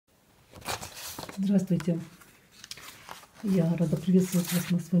Здравствуйте! Я рада приветствовать вас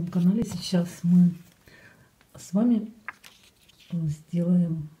на своем канале. Сейчас мы с вами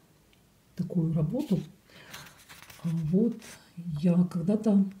сделаем такую работу. Вот я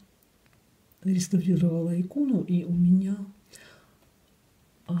когда-то реставрировала икону, и у меня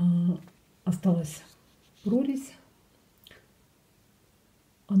осталась прорись.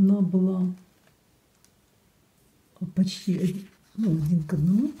 Она была почти один к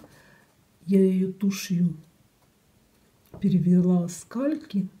одному. Я ее тушью перевела с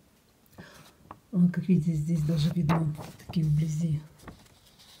кальки. Как видите, здесь даже видно такие вблизи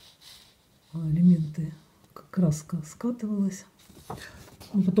элементы, как краска скатывалась.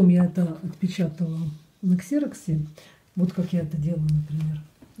 Потом я это отпечатала на ксероксе. Вот как я это делаю, например.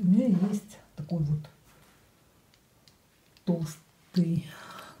 У меня есть такой вот толстый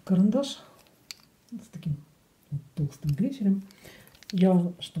карандаш с таким вот толстым грифелем.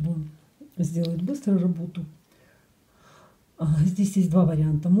 Я, чтобы сделать быстро работу, здесь есть два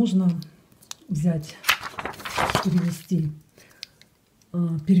варианта. Можно взять,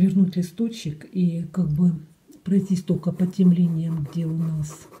 перевернуть листочек и как бы пройтись только по тем линиям, где у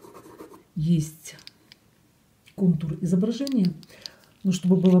нас есть контур изображения. Но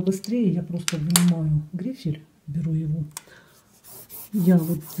чтобы было быстрее, я просто вынимаю грифель, беру его. Я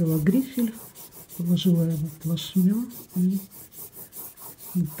вот взяла грифель, положила его плашмя и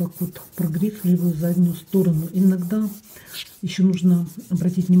вот так вот прогрифливаю заднюю сторону. Иногда еще нужно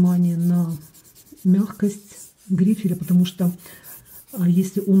обратить внимание на мягкость грифеля, потому что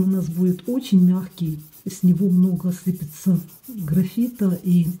если он у нас будет очень мягкий, с него много сыпется графита,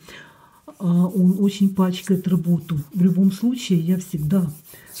 и он очень пачкает работу. В любом случае я всегда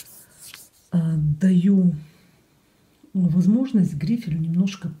даю возможность грифелю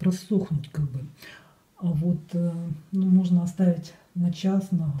немножко просохнуть, как бы. Можно оставить на час,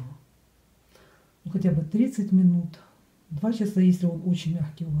 хотя бы 30 минут, 2 часа, если он очень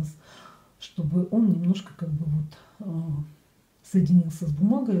мягкий у вас, чтобы он немножко как бы вот соединился с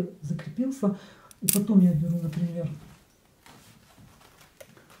бумагой, закрепился. И потом я беру, например,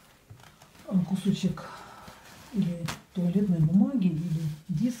 кусочек или туалетной бумаги, или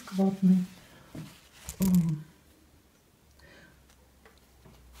диск ватный.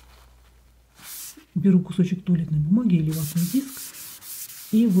 Беру кусочек туалетной бумаги или ватный диск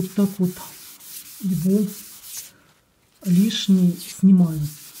и вот так вот его лишний снимаю,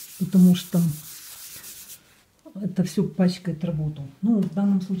 потому что это все пачкает работу. В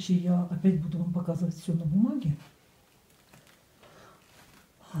данном случае я опять буду вам показывать все на бумаге.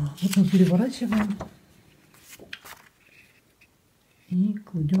 Вот мы переворачиваем и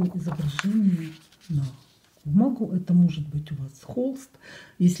кладем изображение на бумагу. Это может быть у вас холст.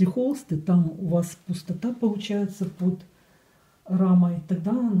 Если холст, и там у вас пустота получается под рамой,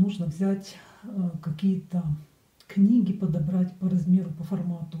 тогда нужно взять какие-то книги, подобрать по размеру, по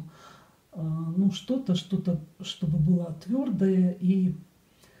формату. Что-то, чтобы было твердое, и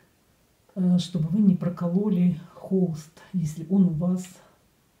чтобы вы не прокололи холст, если он у вас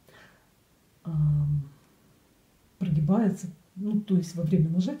прогибается. То есть во время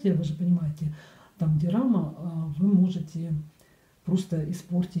нажатия, вы же понимаете, там, где рама, вы можете просто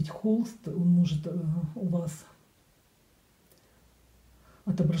испортить холст. Он может у вас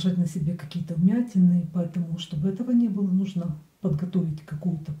отображать на себе какие-то вмятины. Поэтому, чтобы этого не было, нужно подготовить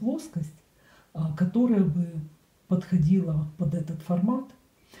какую-то плоскость, которая бы подходила под этот формат.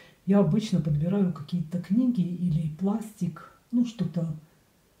 Я обычно подбираю какие-то книги или пластик, что-то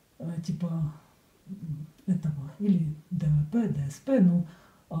типа этого, или ДВП, ДСП,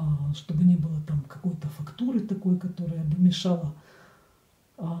 чтобы не было там какой-то фактуры такой, которая бы мешала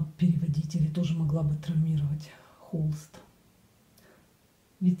переводить или тоже могла бы травмировать холст.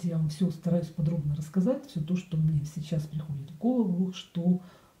 Видите, я вам все стараюсь подробно рассказать, все то, что мне сейчас приходит в голову, что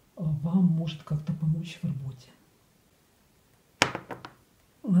вам может как-то помочь в работе.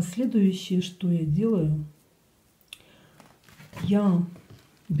 Следующее, что я делаю, я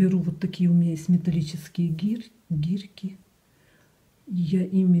беру вот такие, у меня есть металлические гирьки, я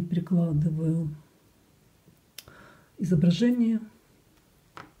ими прикладываю изображение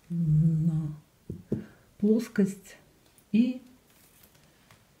на плоскость и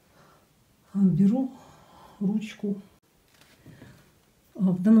беру ручку.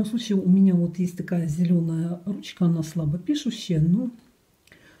 В данном случае у меня вот есть такая зеленая ручка, она слабо пишущая, но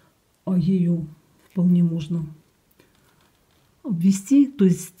ею вполне можно обвести. То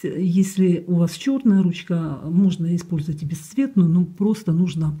есть, если у вас черная ручка, можно использовать и бесцветную, но просто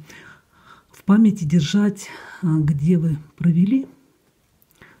нужно в памяти держать, где вы провели.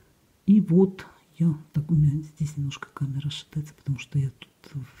 И вот я, так у меня здесь немножко камера шатается, потому что я тут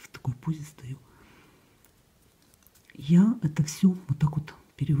в такой позе стою. я это все вот так вот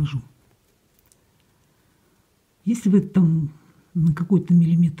перевожу. Если вы там на какой-то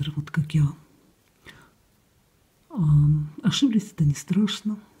миллиметр, вот как я, ошиблись, это не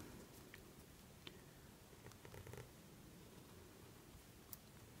страшно.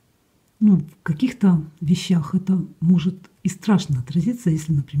 Ну, в каких-то вещах это может и страшно отразиться,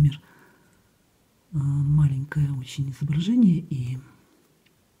 если, например, маленькое очень изображение, и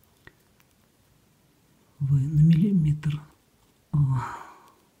вы на миллиметр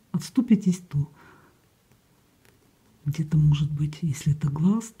отступитесь, то где-то может быть, если это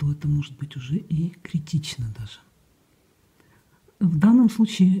глаз, то это может быть уже и критично даже. В данном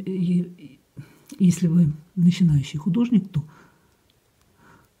случае, если вы начинающий художник, то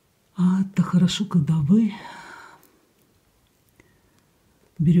это хорошо, когда вы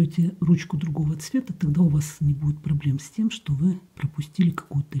берете ручку другого цвета, тогда у вас не будет проблем с тем, что вы пропустили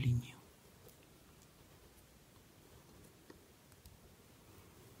какую-то линию.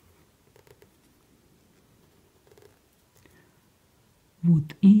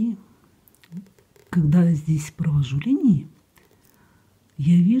 Вот, и когда я здесь провожу линии,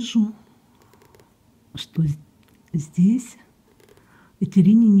 я вижу, что здесь эти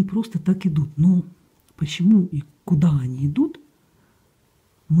линии не просто так идут. Но почему и куда они идут,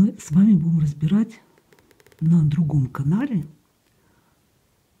 мы с вами будем разбирать на другом канале,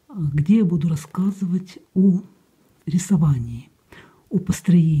 где я буду рассказывать о рисовании, о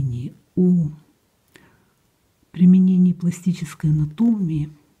построении, о применении пластической анатомии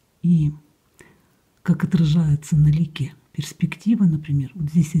и как отражается на лике перспектива, например. Вот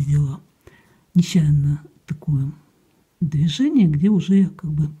здесь я сделала нечаянно такое движение, где уже я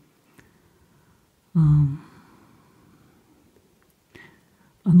как бы оно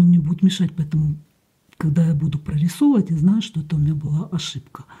мне будет мешать, поэтому когда я буду прорисовывать, я знаю, что это у меня была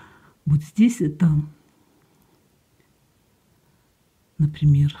ошибка. Вот здесь это,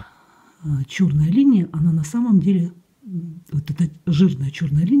 например, черная линия, она на самом деле, вот эта жирная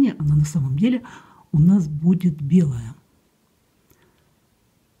черная линия, она на самом деле у нас будет белая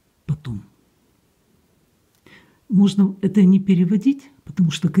потом. Можно это не переводить, потому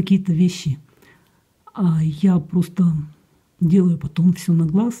что какие-то вещи я просто делаю потом все на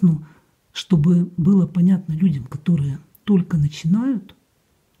глаз, но чтобы было понятно людям, которые только начинают,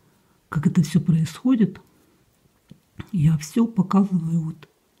 как это все происходит, я все показываю вот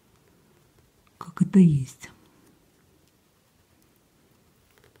как это есть.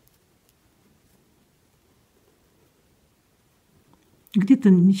 Где-то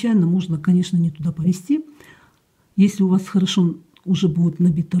нечаянно можно, конечно, не туда повести. Если у вас хорошо уже будет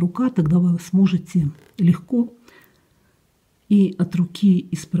набита рука, тогда вы сможете легко и от руки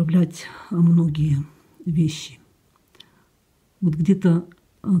исправлять многие вещи. Вот где-то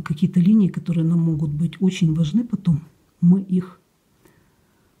какие-то линии, которые нам могут быть очень важны потом, мы их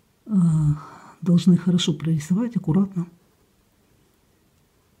должны хорошо прорисовать, аккуратно.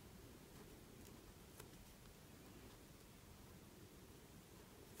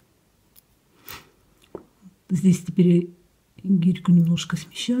 Здесь теперь гирьку немножко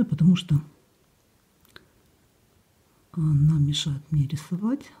смещаю, потому что она мешает мне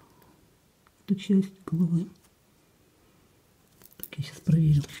рисовать эту часть головы. Так, я сейчас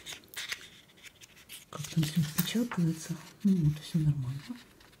проверю, как там все отпечатывается. Ну вот, все нормально.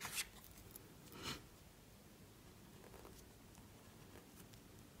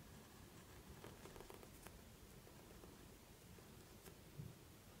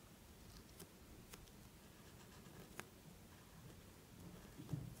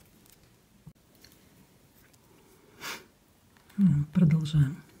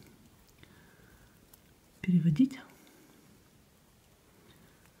 Продолжаем переводить.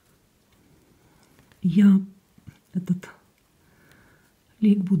 Я этот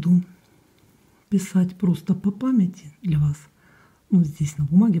лик буду писать просто по памяти для вас. Ну, здесь на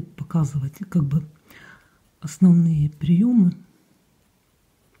бумаге показывать как бы основные приемы.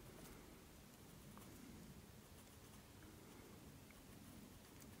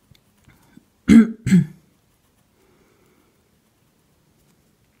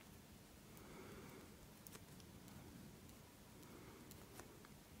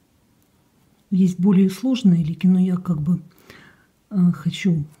 Есть более сложные лики, но я как бы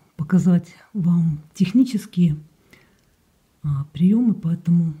хочу показать вам технические приемы,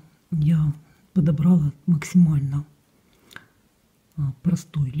 поэтому я подобрала максимально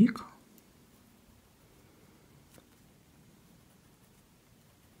простой лик.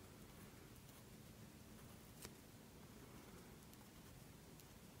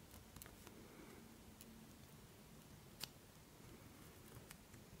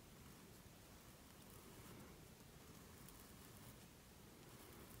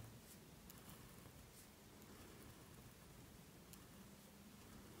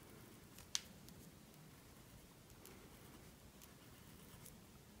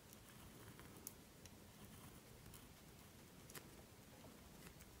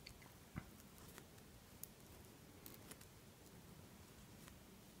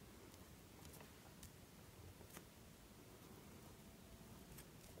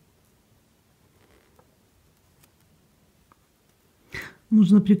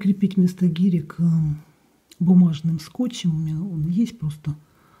 Нужно прикрепить вместо гирек бумажным скотчем. У меня он есть, просто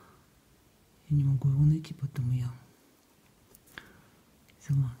я не могу его найти, поэтому я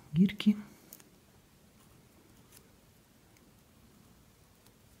взяла гирьки.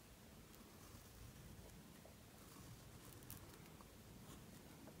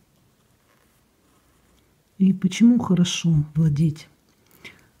 И почему хорошо владеть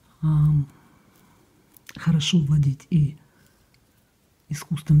и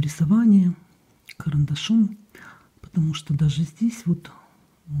искусством рисования, карандашом, потому что даже здесь вот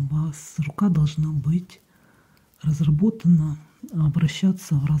у вас рука должна быть разработана,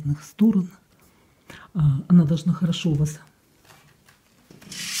 обращаться в разных сторонах. Она должна хорошо ваша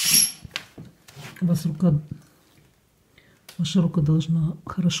рука должна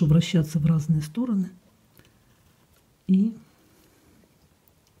хорошо вращаться в разные стороны. И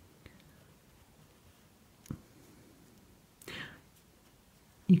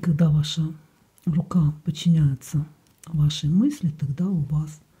когда ваша рука подчиняется вашей мысли, тогда у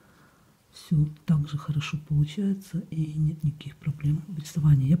вас все так же хорошо получается и нет никаких проблем в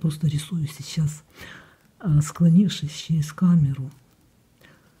рисовании. Я просто рисую сейчас, склонившись через камеру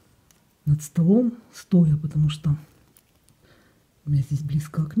над столом, стоя, потому что у меня здесь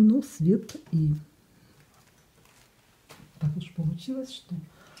близко окно, свет, и так уж получилось, что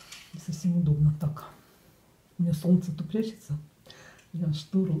не совсем удобно так. У меня солнце то прячется, я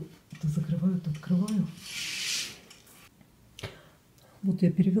штору то закрываю, то открываю. Вот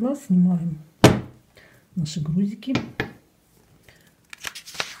я перевела, снимаем наши грузики.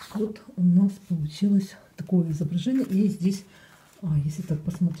 Вот у нас получилось такое изображение. И здесь, если так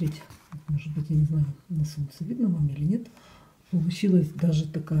посмотреть, может быть, я не знаю, на солнце видно вам или нет, получилась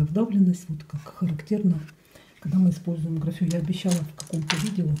даже такая вдавленность, вот как характерно, когда мы используем графю. Я обещала в каком-то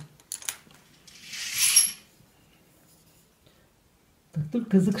видео. Так,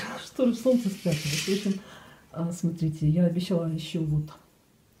 только я закрыла штору, солнце спряталось. В общем, смотрите, я обещала еще вот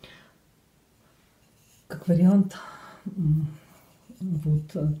как вариант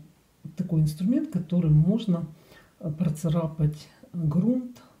вот такой инструмент, которым можно процарапать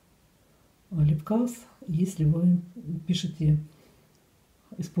грунт, лепкас, если вы пишете,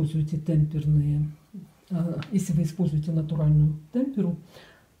 используете темперные, если вы используете натуральную темперу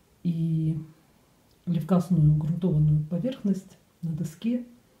и лепкасную грунтованную поверхность на доске,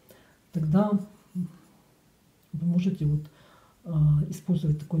 тогда вы можете вот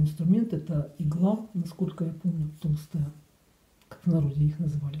использовать такой инструмент. Это игла, насколько я помню, толстая, как в народе их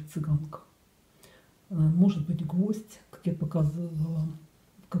называли, цыганка. Может быть гвоздь, как я показывала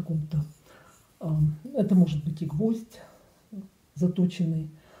в каком-то. Это может быть и гвоздь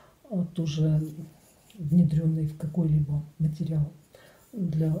заточенный, тоже внедренный в какой-либо материал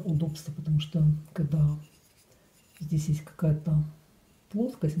для удобства, потому что когда здесь есть какая-то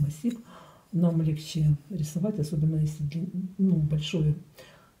плоскость, массив, нам легче рисовать, особенно если большое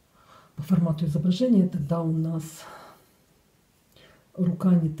по формату изображения, тогда у нас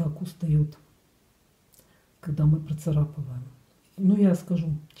рука не так устает, когда мы процарапываем. Но я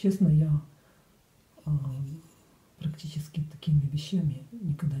скажу честно, я практически такими вещами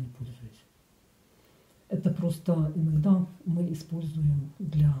никогда не пользуюсь. Это просто иногда мы используем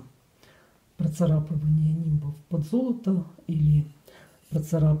для процарапывания нимбов под золото или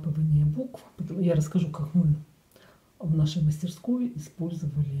процарапывания букв. Я расскажу, как мы в нашей мастерской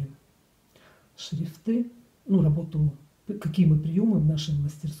использовали шрифты, работу, какие мы приемы в нашей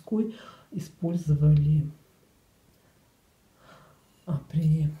мастерской использовали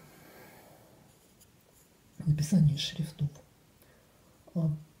при написании шрифтов.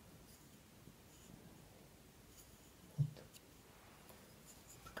 Вот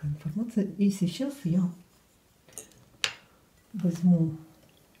такая информация. И сейчас я возьму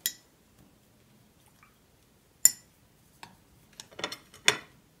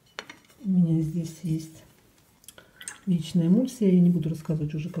у меня здесь есть яичная эмульсия. Я не буду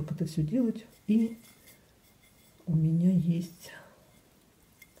рассказывать уже, как это все делать. И у меня есть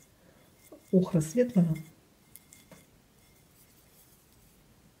охра светлая.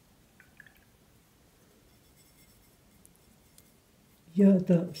 Я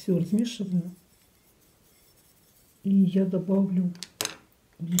это все размешиваю. И я добавлю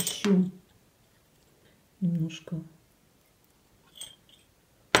еще немножко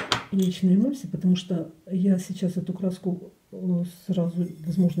яичной эмульсии, потому что я сейчас эту краску сразу,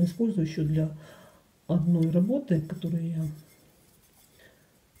 возможно, использую еще для одной работы, которую я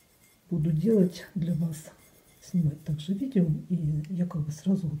буду делать для вас, снимать также видео. И я как бы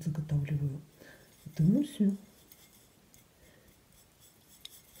сразу вот заготавливаю эту эмульсию.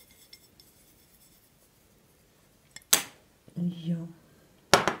 Я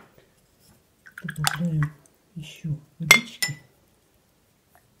Добавляю еще водички.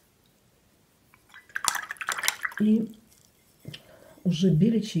 И уже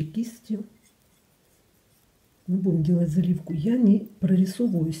беличьей кистью мы будем делать заливку. Я не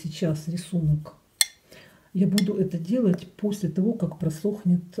прорисовываю сейчас рисунок. Я буду это делать после того, как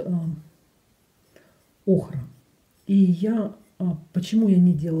просохнет охра. И почему я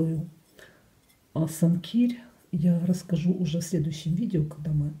не делаю санкирь, я расскажу уже в следующем видео,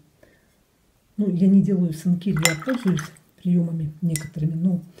 когда я не делаю санкирь, я пользуюсь приемами некоторыми,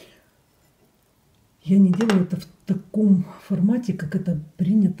 но я не делаю это в таком формате, как это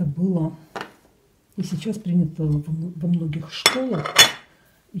принято было и сейчас принято во многих школах.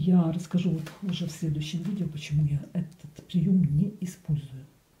 Я расскажу уже в следующем видео, почему я этот прием не использую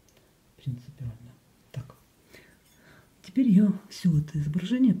принципиально. Так, теперь я все это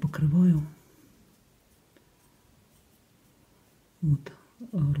изображение покрываю вот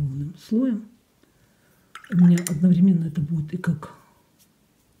ровным слоем. У меня одновременно это будет и как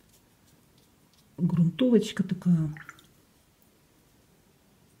грунтовочка такая.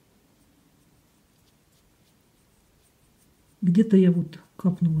 Где-то я вот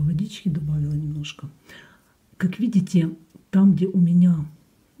капнула водички, добавила немножко. Как видите, там, где у меня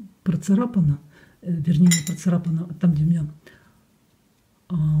процарапано, вернее, не процарапано, а там, где у меня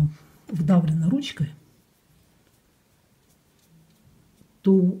вдавлено ручкой,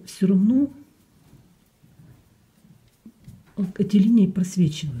 то все равно эти линии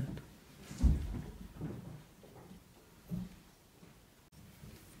просвечивают.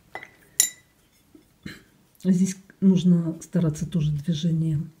 Здесь нужно стараться тоже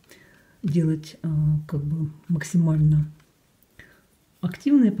движение делать как бы максимально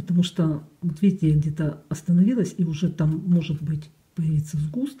активные, потому что, вот видите, я где-то остановилась, и уже там может быть появится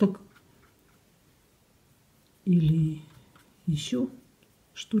сгусток или еще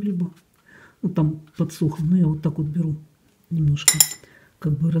что-либо. Ну, там подсохло, но я вот так вот беру немножко,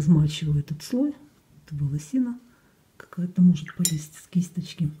 как бы размачиваю этот слой. Это волосина какая-то может полезть с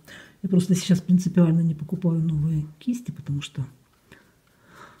кисточки. Я просто сейчас принципиально не покупаю новые кисти, потому что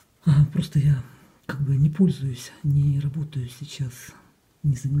просто я как бы не пользуюсь, не работаю сейчас,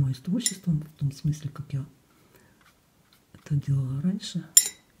 не занимаюсь творчеством в том смысле, как я это делала раньше,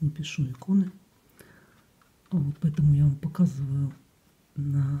 не пишу иконы. Вот поэтому я вам показываю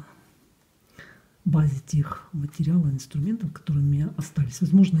на базе тех материалов, инструментов, которые у меня остались.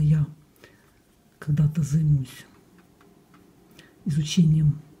 Возможно, я когда-то займусь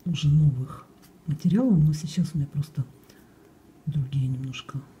изучением уже новых материалов, но сейчас у меня просто другие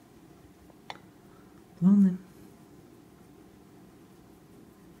немножко планы.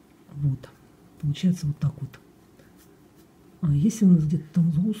 Вот, получается вот так вот. А если у нас где-то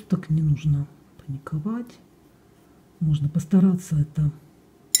там сгусток, не нужно паниковать. Можно постараться это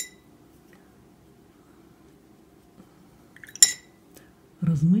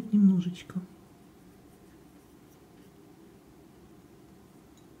размыть немножечко.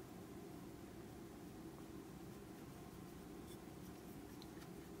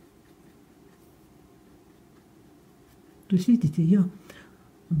 То есть, видите, я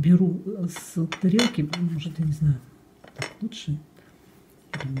беру с тарелки, может, я не знаю, так лучше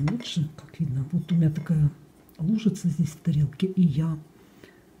или не лучше, как видно. Вот у меня такая лужица здесь в тарелке, и я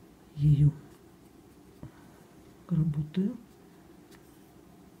ее работаю.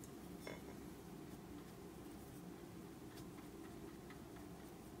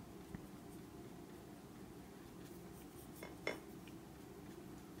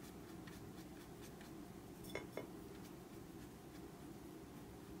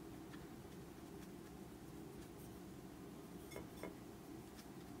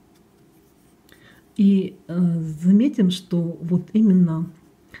 И заметим, что вот именно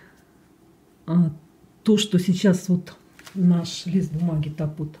то, что сейчас вот наш лист бумаги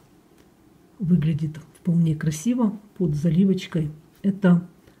так вот выглядит вполне красиво под заливочкой, это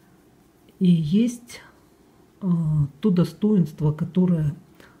и есть то достоинство, которое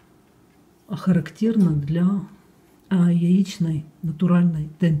характерно для яичной натуральной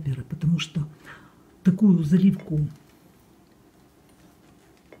темперы, потому что такую заливку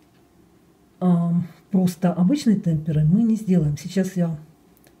просто обычной темперой мы не сделаем. Сейчас я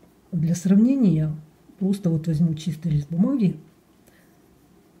для сравнения просто вот возьму чистый лист бумаги,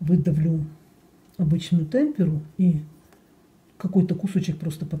 выдавлю обычную темперу и какой-то кусочек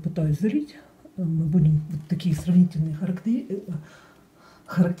просто попытаюсь залить. Мы будем вот такие сравнительные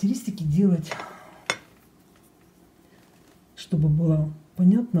характеристики делать, чтобы было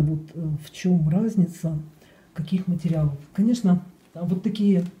понятно, вот в чем разница каких материалов. Конечно, вот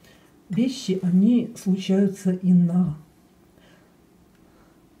такие вещи, они случаются и на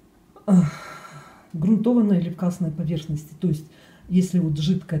грунтованной или в кастной поверхности. То есть, если вот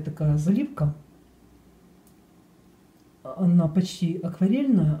жидкая такая заливка, она почти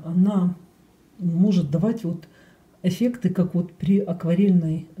акварельная, она может давать вот эффекты, как вот при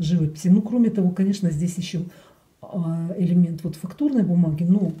акварельной живописи. Ну, кроме того, конечно, здесь еще элемент вот фактурной бумаги,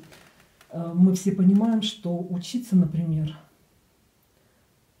 но мы все понимаем, что учиться, например,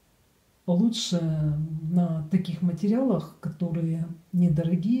 лучше на таких материалах, которые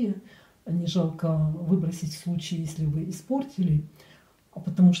недорогие, не жалко выбросить в случае, если вы испортили.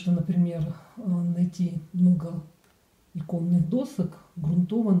 Потому что, например, найти много иконных досок,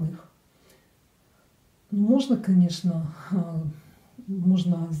 грунтованных, можно, конечно,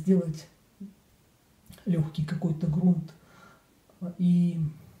 можно сделать легкий какой-то грунт и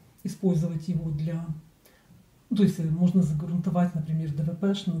использовать его для... То есть можно загрунтовать, например,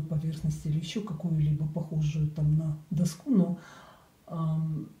 ДВП-шную поверхность или еще какую-либо похожую там на доску, но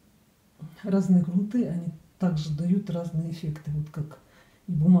разные грунты, они также дают разные эффекты, вот как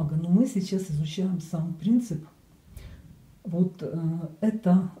и бумага. Но мы сейчас изучаем сам принцип. Вот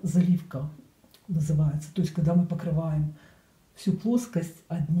это заливка называется. То есть когда мы покрываем всю плоскость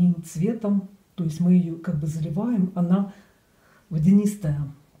одним цветом, то есть мы ее как бы заливаем, она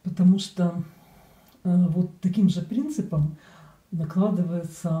водянистая, потому что вот таким же принципом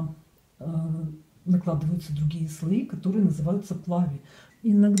накладываются другие слои, которые называются плави.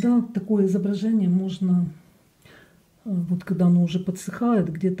 Иногда такое изображение можно, вот когда оно уже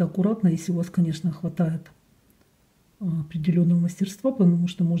подсыхает, где-то аккуратно, если у вас, конечно, хватает определенного мастерства, потому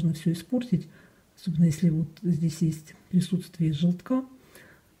что можно все испортить, особенно если вот здесь есть присутствие желтка,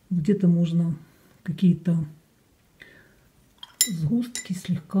 где-то можно какие-то сгустки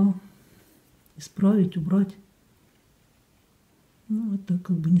слегка исправить, убрать. Ну, это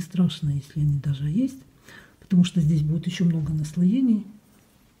как бы не страшно, если они даже есть, потому что здесь будет еще много наслоений.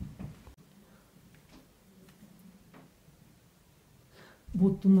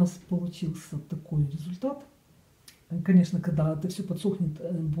 Вот у нас получился такой результат. Конечно, когда это все подсохнет,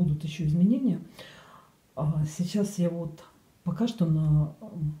 будут еще изменения. А сейчас я вот пока что на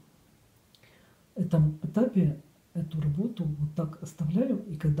этом этапе эту работу вот так оставляю.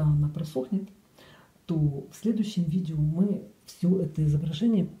 И когда она просохнет, то в следующем видео мы все это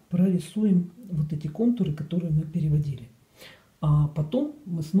изображение прорисуем, вот эти контуры, которые мы переводили. А потом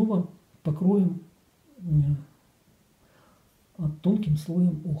мы снова покроем тонким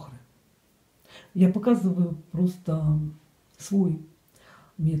слоем охры. Я показываю просто свой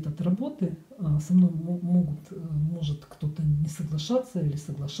метод работы. Со мной может кто-то не соглашаться или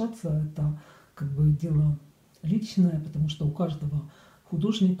соглашаться. Это как бы дело личное, потому что у каждого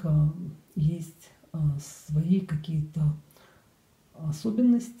художника есть свои какие-то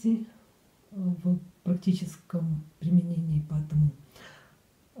особенности в практическом применении. Поэтому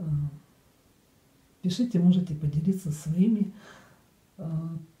пишите, можете поделиться своими,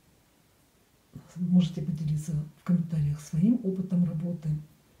 можете поделиться в комментариях своим опытом работы.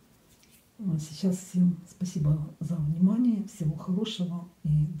 Сейчас всем спасибо за внимание, всего хорошего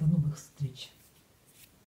и до новых встреч.